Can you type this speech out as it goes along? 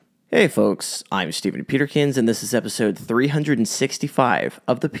Hey folks, I'm Stephen Peterkins, and this is episode 365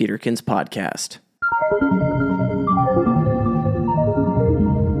 of the Peterkins Podcast.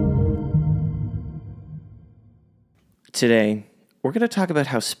 Today, we're going to talk about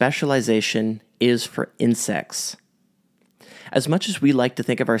how specialization is for insects. As much as we like to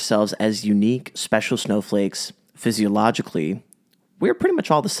think of ourselves as unique, special snowflakes, physiologically, we're pretty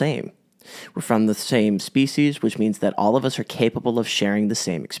much all the same. We're from the same species, which means that all of us are capable of sharing the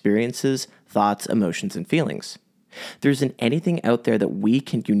same experiences, thoughts, emotions, and feelings. There isn't anything out there that we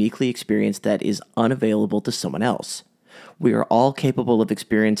can uniquely experience that is unavailable to someone else. We are all capable of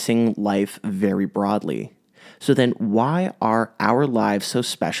experiencing life very broadly. So then why are our lives so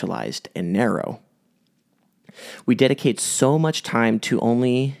specialized and narrow? We dedicate so much time to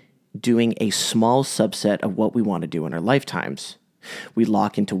only doing a small subset of what we want to do in our lifetimes. We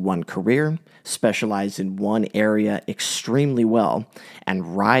lock into one career, specialize in one area extremely well,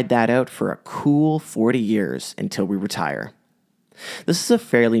 and ride that out for a cool 40 years until we retire. This is a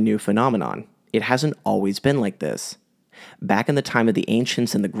fairly new phenomenon. It hasn't always been like this. Back in the time of the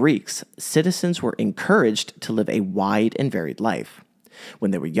ancients and the Greeks, citizens were encouraged to live a wide and varied life.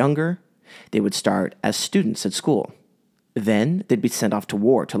 When they were younger, they would start as students at school. Then they'd be sent off to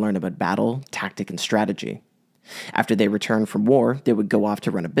war to learn about battle, tactic, and strategy. After they returned from war, they would go off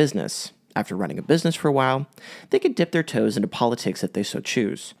to run a business. After running a business for a while, they could dip their toes into politics if they so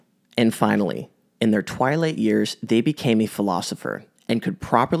choose. And finally, in their twilight years, they became a philosopher and could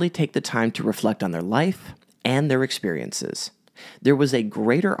properly take the time to reflect on their life and their experiences. There was a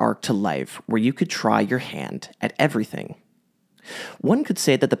greater arc to life where you could try your hand at everything. One could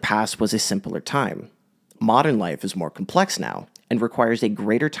say that the past was a simpler time. Modern life is more complex now and requires a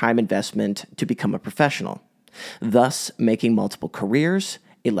greater time investment to become a professional, thus making multiple careers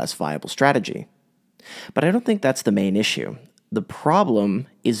a less viable strategy. But I don't think that's the main issue. The problem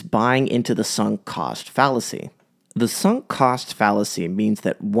is buying into the sunk cost fallacy. The sunk cost fallacy means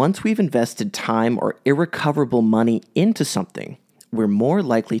that once we've invested time or irrecoverable money into something, we're more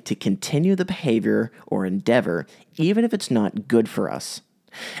likely to continue the behavior or endeavor even if it's not good for us.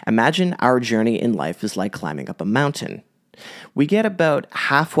 Imagine our journey in life is like climbing up a mountain. We get about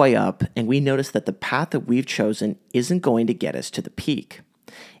halfway up and we notice that the path that we've chosen isn't going to get us to the peak.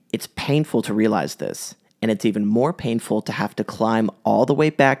 It's painful to realize this, and it's even more painful to have to climb all the way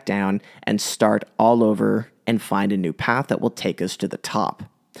back down and start all over and find a new path that will take us to the top.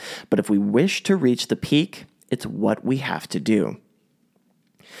 But if we wish to reach the peak, it's what we have to do.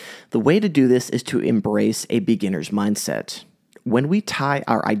 The way to do this is to embrace a beginner's mindset. When we tie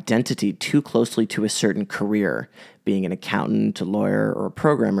our identity too closely to a certain career, being an accountant, a lawyer, or a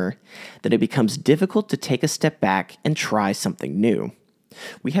programmer, then it becomes difficult to take a step back and try something new.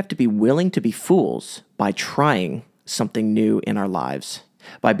 We have to be willing to be fools by trying something new in our lives,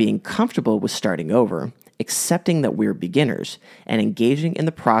 by being comfortable with starting over, accepting that we're beginners, and engaging in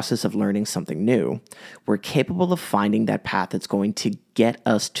the process of learning something new. We're capable of finding that path that's going to get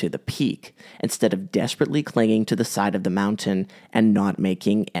us to the peak, instead of desperately clinging to the side of the mountain and not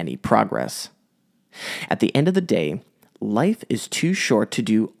making any progress. At the end of the day, life is too short to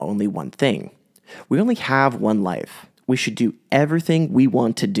do only one thing. We only have one life. We should do everything we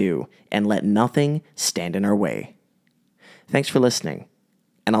want to do and let nothing stand in our way. Thanks for listening,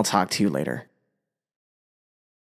 and I'll talk to you later.